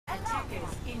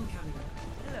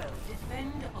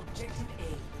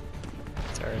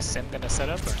is Sim gonna set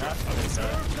up or not? Oh, there's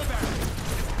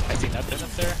I see nothing up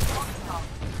there.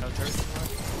 No turret anymore.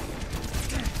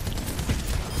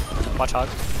 Watch Hog.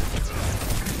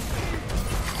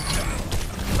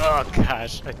 Oh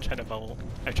gosh, I tried to bubble.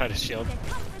 I tried to shield.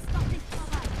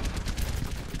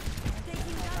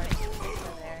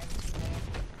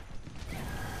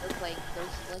 Like those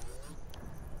slick.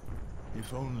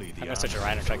 If only the I'm gonna switch to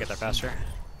Ryan and try to get there faster.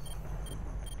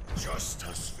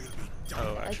 justice will be done.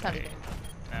 Oh, actually,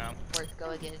 no. Worth go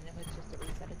again, and it was just a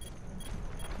reset at this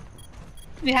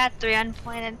point. We had 3 on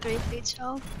point and 3 feet,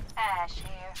 so. Ash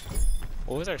here.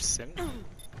 What was our Sim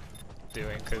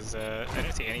doing? Because I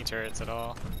didn't see any turrets at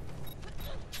all.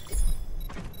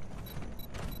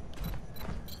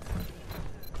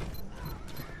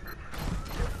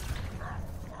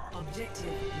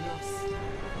 Objective lost.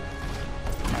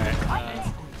 Alright,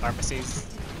 Pharmacies.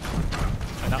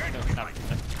 No,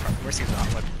 Mercy's not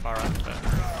what far up, but.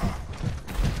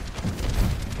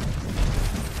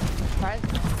 Surprise.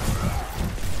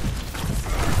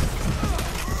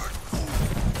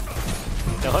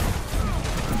 No hook.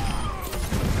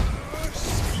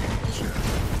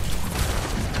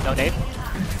 No nade.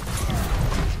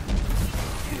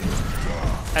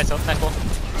 Nice hook, nice pull.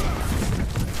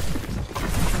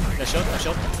 No shield, no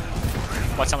shield.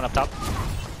 Watch someone up top.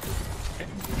 Okay,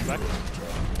 back.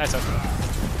 Nice hook.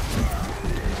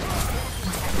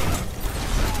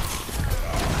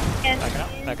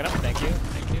 Back it up, thank you,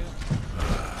 thank you.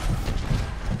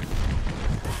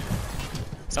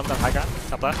 Someone on high ground,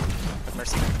 top left, with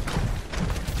Mercy.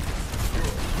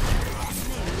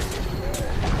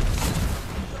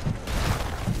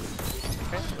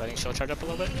 Okay, letting shield charge up a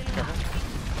little bit, careful.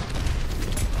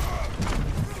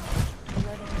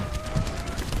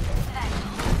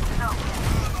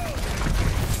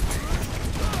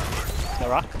 No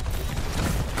rock.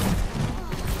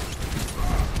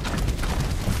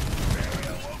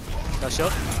 No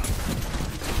shield.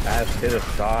 Guys, hit a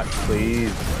shot,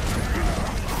 please.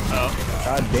 Oh.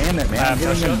 God damn it, man. I'm No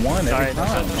getting shield. him one Sorry, every no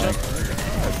time. shield, no shield.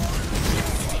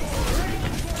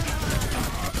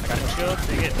 I got no shield,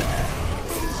 dang it.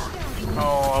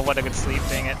 Oh, what a good sleep,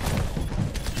 dang it.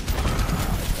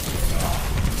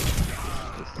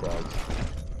 This sucks.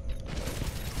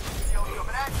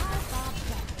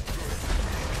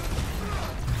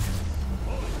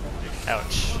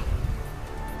 Ouch.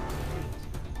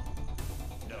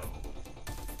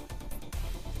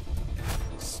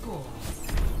 Score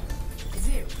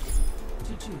 0-2.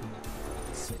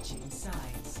 Switching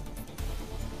sides.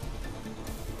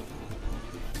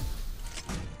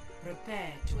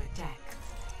 Prepare to attack.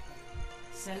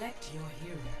 Select your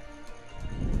hero.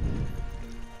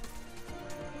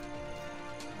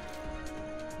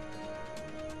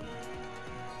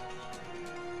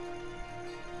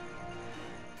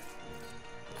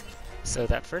 So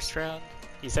that first round,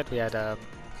 you said we had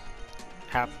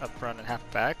half up front and half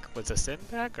back. Was the Sim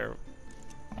back, or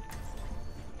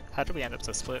how did we end up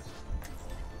so split?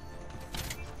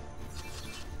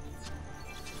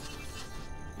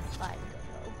 I don't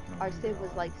know. Our Civ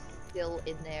was like still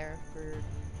in there for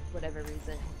whatever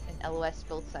reason, and LOS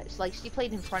both sides. Like she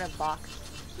played in front of box.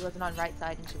 She wasn't on right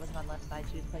side and she wasn't on left side.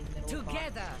 She was playing middle of box.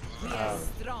 Together, we are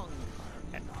strong.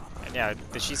 And yeah,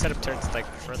 did she set up turrets like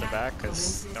further back?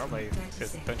 Because normally,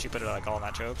 don't you put it like all in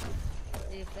that choke?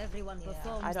 If everyone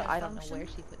performs I their don't know function, where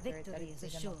she put turrets. I victory didn't is see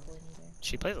them assured. on point either.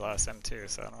 She plays a lot of Sim too,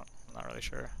 so I'm not really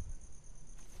sure.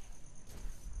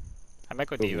 I might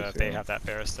go Diva if they have that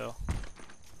Bear still,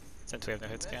 since we have no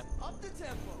hit scan.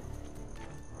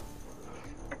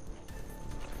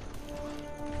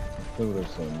 Look,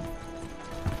 there's some.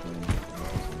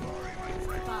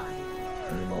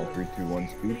 I'm all 3, 2, 1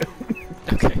 speed.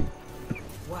 Okay.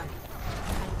 One.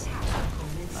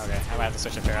 Okay, I might have to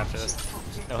switch a Bear after this.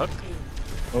 No hook?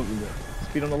 Oh, yeah.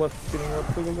 Speed on the left, speed on the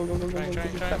left. Go, go, go, go, go, go, Try.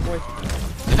 that boy.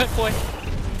 Boy!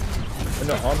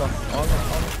 No, on the.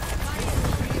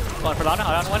 Hold on for Lana,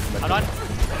 hold on.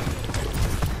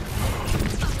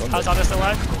 How's Lana still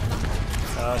alive?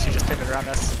 Oh, she just pivoted around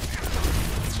us.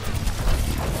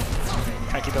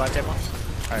 Try to keep it alive, table.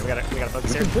 Alright, we gotta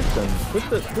focus here. Push them. Push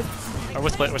the. Or we're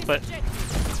split.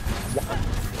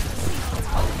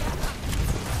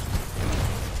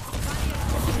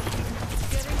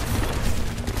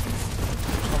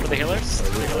 Over the healers?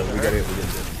 We gotta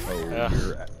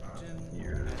get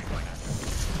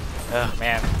Oh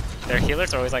man, their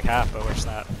healers are always like half, but we're just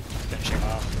not finishing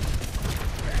off.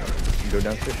 Go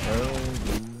downstairs.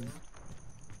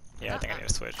 Yeah, I think I need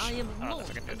to switch. I don't know if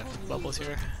I can do enough bubbles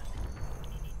here.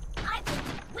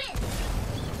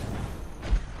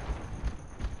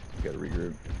 You gotta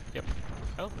regroup. Yep.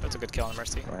 Oh, that's a good kill on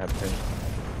Mercy. I have 10.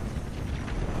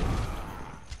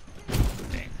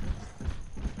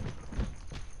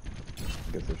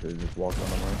 Should've just walked on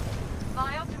the line.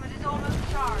 My ultimate is almost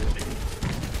charged.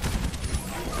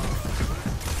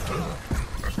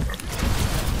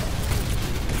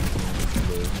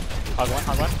 Hog one,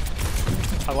 hog one.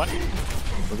 Hog one.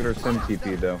 Look at our sim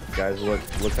TP though, guys. Look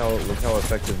how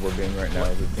effective we're being right now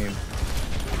as a team.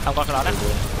 I'm walking on it.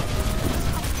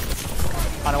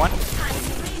 On a one.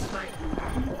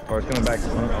 Oh, it's coming back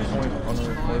on point. On the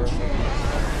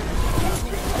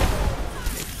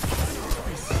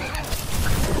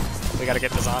We gotta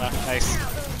get this Ana. Nice.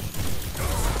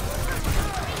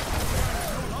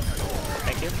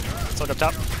 Thank you. Let's look up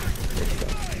top.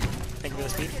 Thank you for the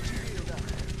speed.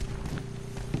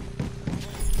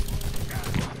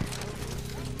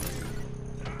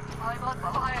 I'm on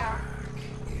fire.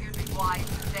 You'd be wise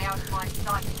to stay out of my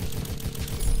sight.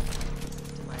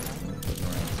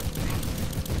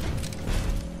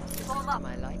 Pull up.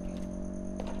 My liking.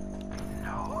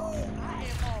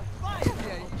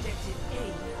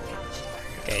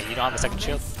 Okay, you don't have a second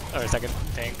shield or a second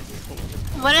thing.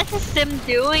 What is the sim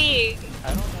doing? I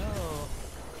don't know.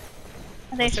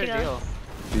 There What's she her goes. deal?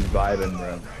 She's vibing,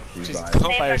 bro. She's She's vibing.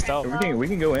 all by herself. We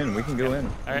can go in. We can go in.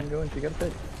 We Alright. can go in. She got a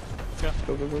pick. Go.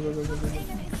 Go.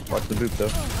 Watch the boot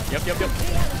though. Yep.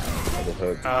 Double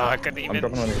hook. I couldn't I'm even.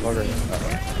 dropping on the hog right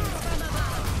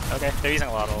now. Okay, they're using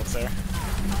a lot of ults there. A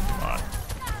lot.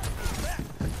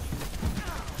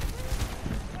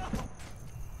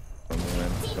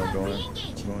 Don't go in.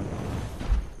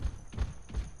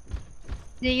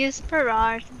 They use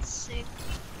Barrage and Sig.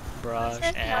 Barrage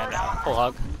and full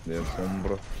hog. Yeah,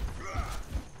 sombra.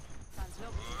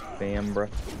 Bambra.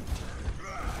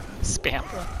 Spam.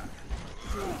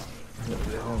 The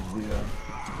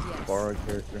bar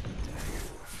character.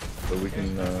 So we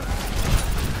can No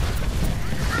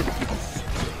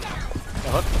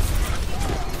hook.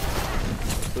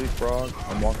 please frog.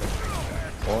 I'm walking.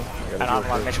 Well, I don't have a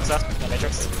lot of Matrix left. No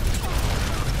Matrix.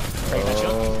 Break that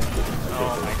shield.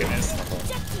 Oh my goodness.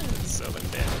 So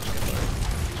much damage.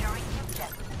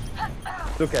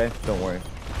 It's okay, don't worry.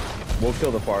 We'll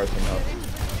kill the fire somehow.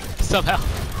 Somehow.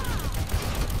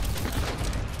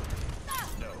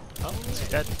 Oh, she's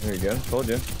dead. There you go, told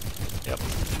you. Yep.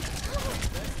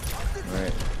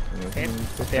 Alright. Okay.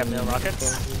 They have no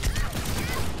rockets.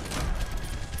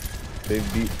 They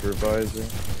beat Revisor.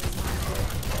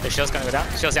 The shield's gonna go down.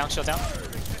 Shield's down, shield's down.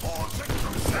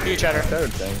 Huge shatter.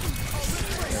 Third thing.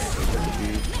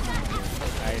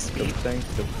 Nice beat. Thanks.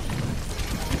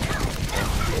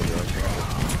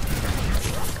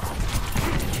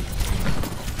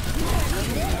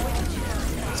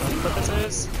 Zone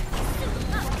purposes.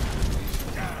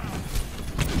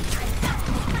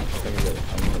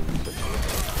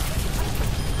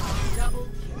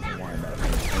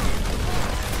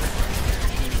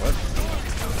 What?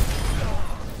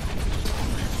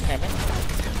 Hammond.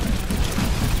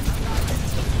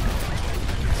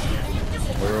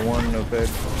 We're one, no pick.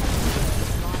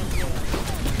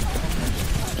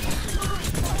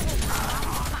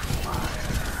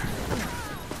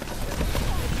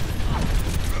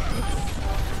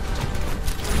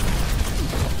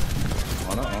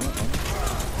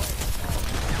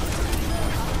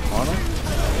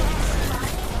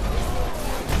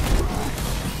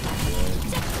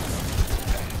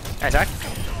 Attack.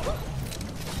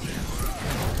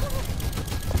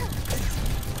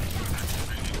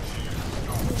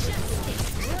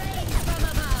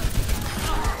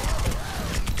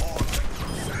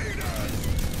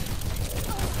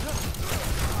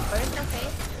 Burst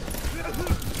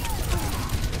okay.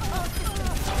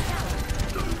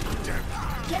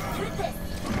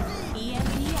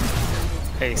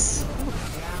 Ace.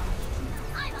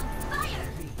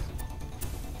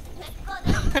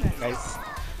 Nice.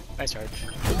 Nice charge.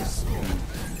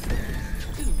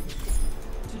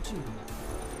 2-2.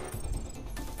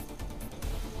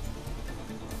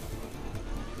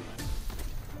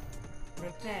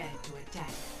 Prepare to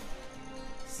attack.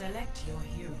 Select your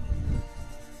hero.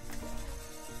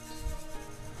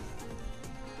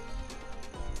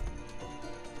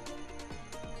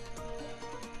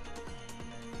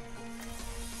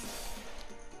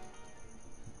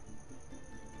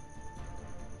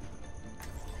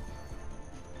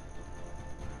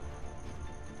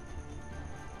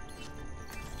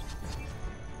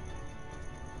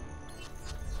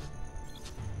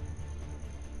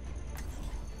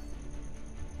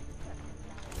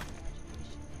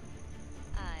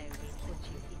 I will put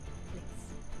you in place.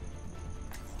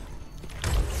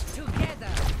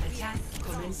 Together. Attack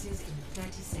commences in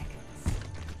 30 seconds.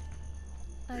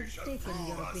 I've taken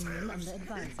your opinion under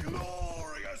advisement.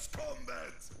 Glorious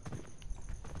combat!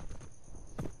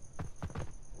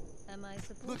 Am I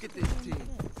supposed Look at to this be team.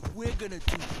 impressed? We're gonna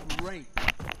do great.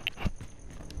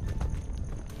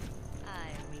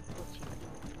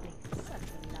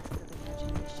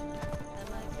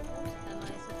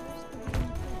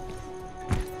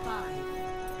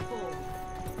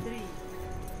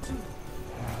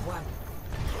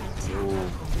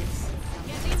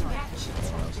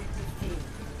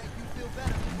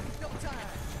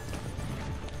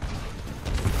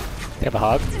 They have a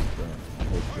hog.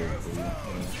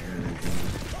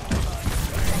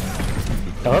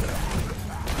 No hook.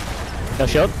 No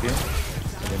shield.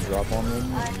 Then drop on them.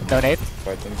 No nade.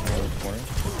 Fight them from the corner.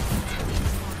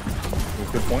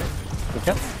 Good point.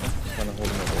 Yep. Kind of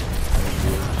holding up.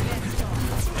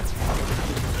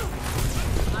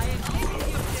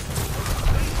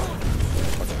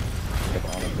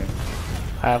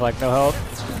 I have like no health.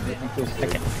 I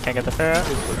can't get the Pharaoh.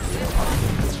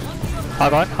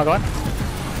 Hog on, hog on.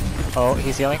 Oh,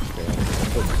 he's healing.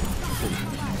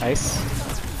 Nice.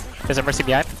 There's a Mercy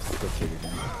behind.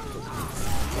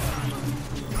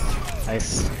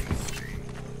 Nice.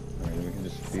 Alright, then we can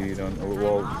just feed on. Oh,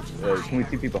 well, can we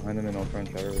TP behind them and I'll try and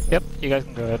shatter? Yep, you guys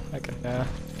can go ahead. I can.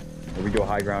 Or we go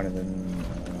high ground and then.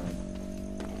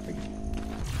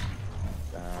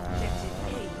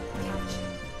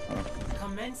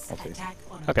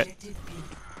 Okay.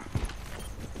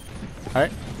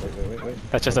 Alright. Wait.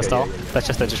 That's just a stall. Yeah. That's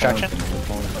just a distraction.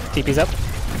 TP's up.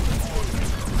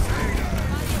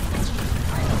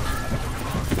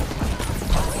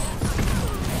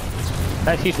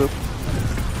 That huge loop.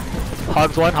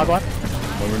 Hogs one, hog one.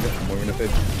 We're gonna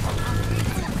fade.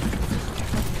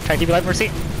 Try to keep you alive, Mercy.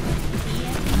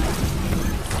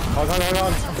 Hog.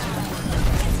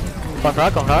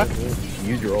 Go on frog.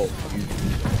 Use your ult.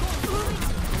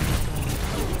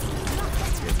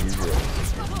 Use your ult.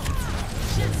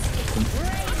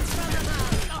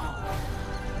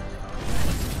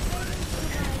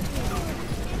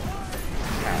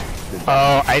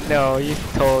 Oh, I know. You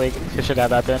totally should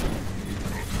have that then.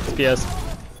 It's Fios.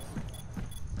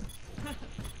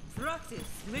 Practice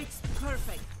makes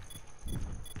perfect.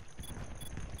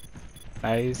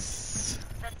 Nice.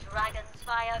 The dragon's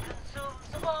fire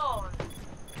consumes all.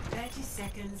 30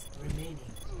 seconds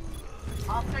remaining.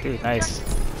 Dude, nice.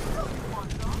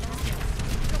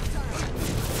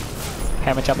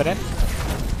 Hammer jumping in.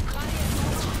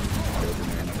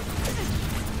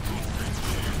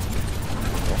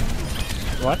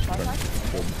 What?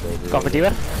 Go for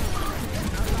Diva.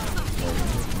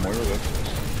 More your way.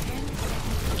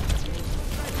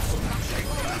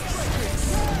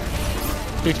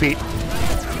 Huge beat.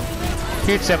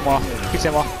 Huge sim wall. Huge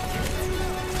sim wall.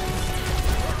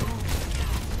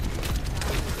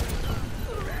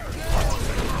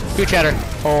 Huge chatter.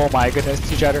 Oh my goodness,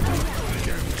 huge chatter.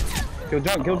 Kill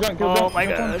junk. Oh my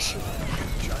gosh.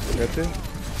 That's it.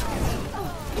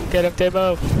 Get him,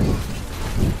 Timo.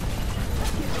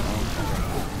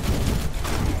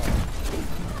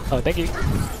 Oh, thank you.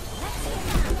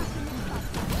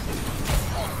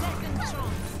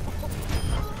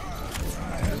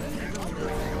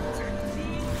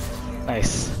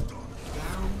 Nice.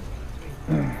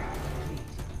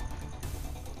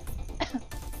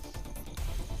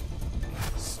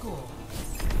 Score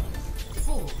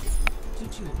 4-2.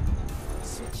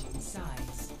 Switching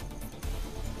sides.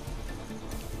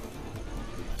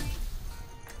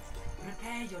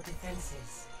 Prepare your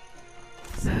defenses.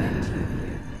 Select your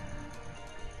hero.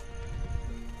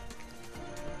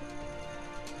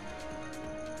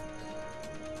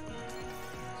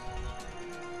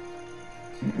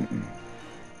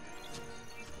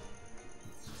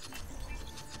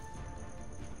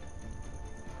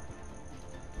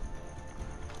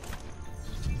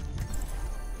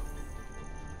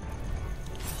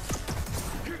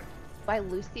 By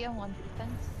Lucia on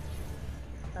defense?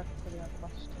 That's the real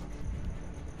question.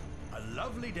 A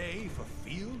lovely day for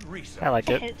field research. I like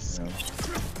it. Hits.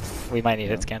 We might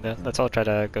need it, Skanda. Let's all try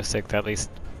to go sick to at least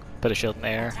put a shield in the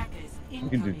air. You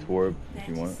can do Torb if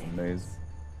you want. Maze.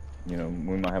 You know,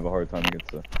 we might have a hard time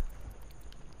against the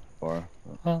bar.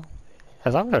 Well,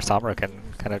 as long as our Sombra can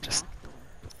kind of just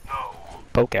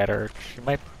poke at her, she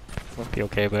might be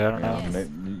okay, but I don't know. Yeah,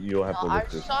 you'll have to Our look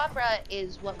this. Sombra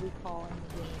is what we call in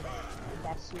the game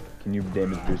Basura. Can you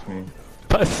damage boost me?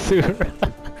 Basura.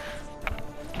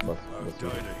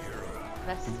 Basura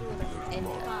and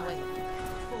wait.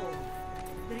 4,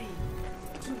 3,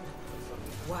 2,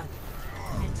 1.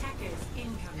 Attackers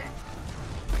incoming.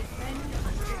 Defend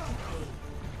objective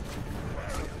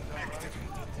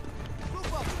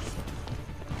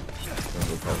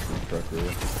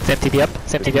Same TP up.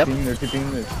 Same TP up. They're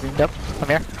TPing. Yep, I'm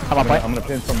here. I'm on point. I'm gonna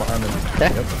pin from behind them.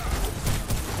 Okay. Yep.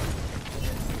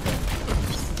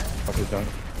 Up his dunk.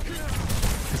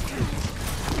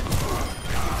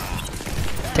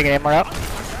 Taking Amber out.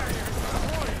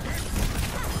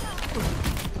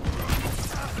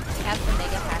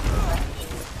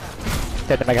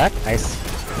 Hit the mega hack. Nice.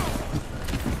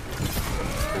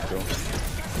 Good kill.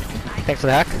 Thanks for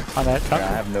the hack on that Yeah, jump. I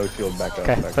have no shield. Back up.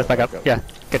 Okay, let's back up. Yeah,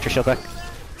 get your shield back.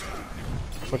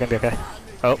 We're gonna be okay.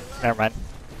 Oh, never mind.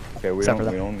 Okay, we Except for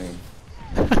don't. them.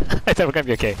 We don't need. I said we're gonna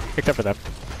be okay, except for them.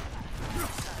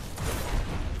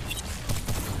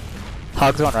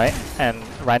 Hog's going right, and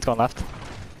Ryan's going left.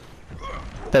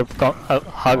 They're going. Oh,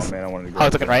 Hog's. Oh man, I wanted to go.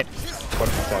 Hog's looking right. What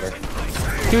if I shot her?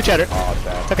 Huge header. Oh, it's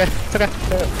bad. It's okay. It's okay.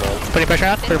 Putting pressure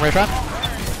on. Putting pressure on.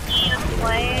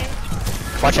 Play.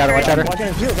 Watch out her. Watch out her. I'm blocking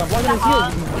his heels. I'm blocking his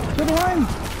heels. To the line.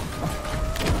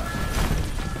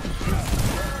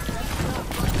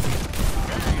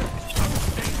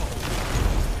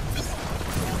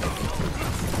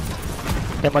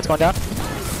 Then what's going down?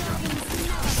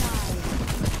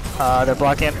 They're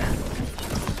blocking.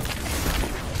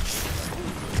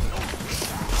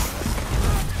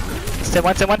 Sit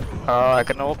one, sit one. Oh, I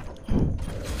can ult.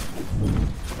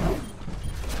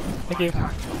 Thank you.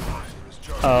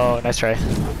 Oh, nice try.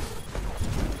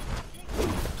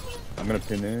 I'm gonna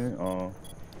pin it. Oh.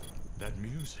 That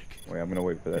music. Wait, I'm gonna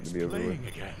wait for that to be over with. Playing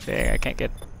again. Dang, I can't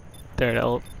get there to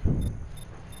ult.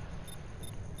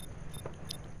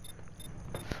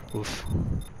 Oof.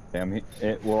 Damn,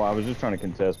 well, I was just trying to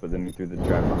contest, but then he threw the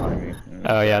trap behind me.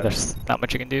 Oh yeah, there's not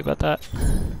much you can do about that.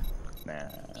 Nah.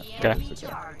 Okay. It's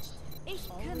okay.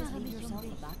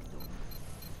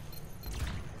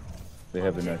 They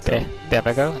have the next. Okay, there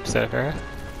I go instead of her.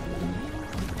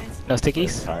 No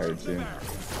stickies. Tired too.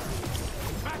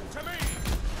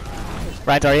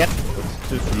 Ryan's already in. Let's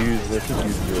just use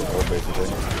your ult basically.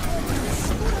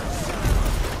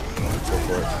 Go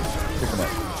for it. Pick him up.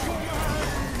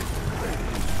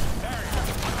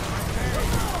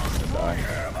 Die.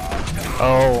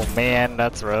 Oh man,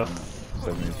 that's rough.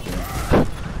 72.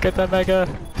 Get that mega.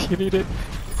 You need it.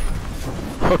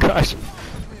 Oh gosh.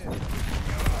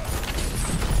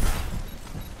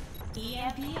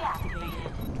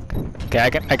 Okay, I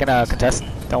can contest.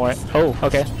 Don't worry. Oh,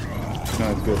 okay. No,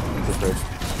 it's good. It's a trade.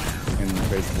 And the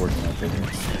trade's working out there.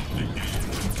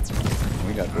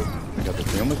 We got this. We got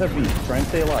this. We almost have beat. Try and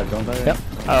stay alive. Don't die. Yep.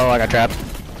 Oh, I got trapped.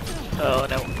 Oh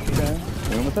no. Okay.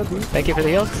 We almost have beat. Thank you for the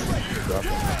heals. Drop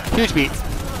it. Huge beat.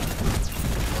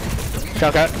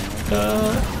 Shock out.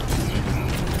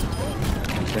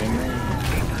 Same man.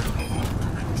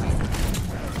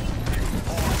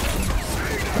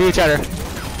 Huge header.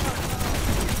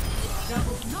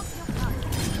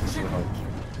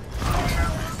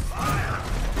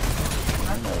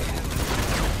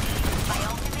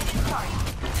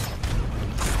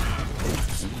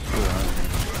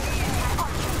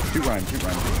 Shoot Ryan.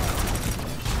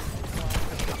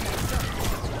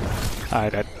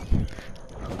 Alright, dead.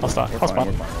 I'll spawn. We're I'll fine, spawn.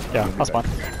 we're fine. Yeah, We'll be I'll spawn.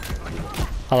 back.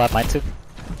 I'll have mine too.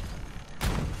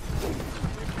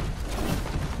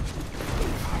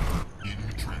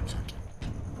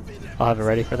 I'll have it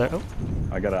ready for that. Oh.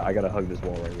 I gotta hug this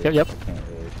wall right here. Yep. Can't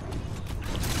really.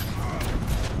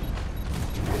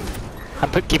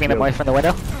 I'm keeping them away from the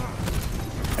window.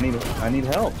 I need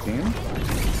help, team.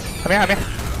 Come here.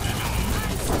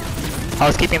 I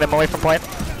was keeping them away from point.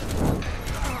 60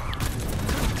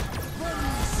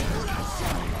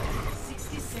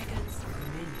 seconds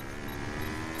remaining.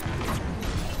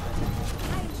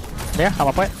 Yeah, I'm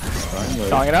on point. Fine,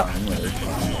 Sawing it out.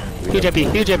 fine. Huge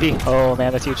MP, huge MP. Oh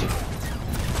man, that's huge. Okay,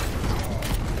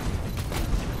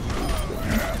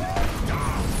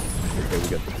 we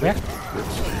got the Yeah.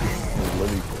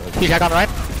 Lily, Huge hack on Ryan.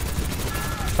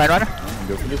 Ryan runner.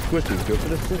 go for the squishies. Go for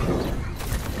the squishies.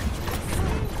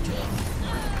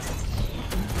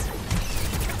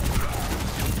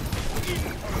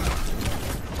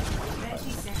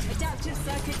 Adaptive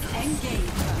circuits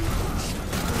engaged.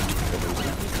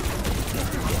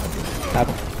 Tap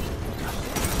him.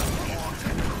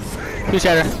 Huge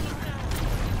header.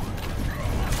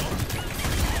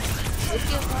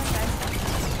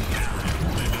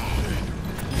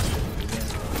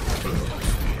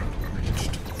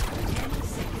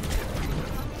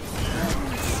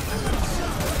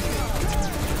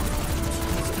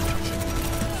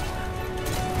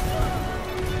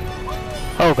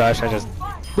 Oh gosh, I just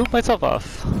booped myself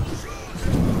off.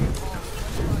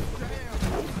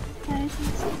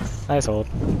 Nice hold.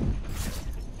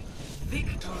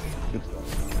 Victory. Good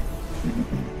stuff.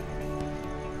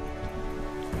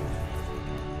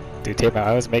 Dude, Tama,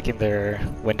 I was making their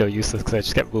window useless because I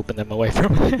just kept booping them away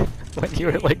from it when you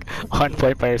were like on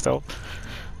point by yourself.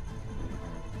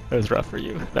 It was rough for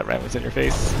you. That ram was in your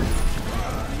face.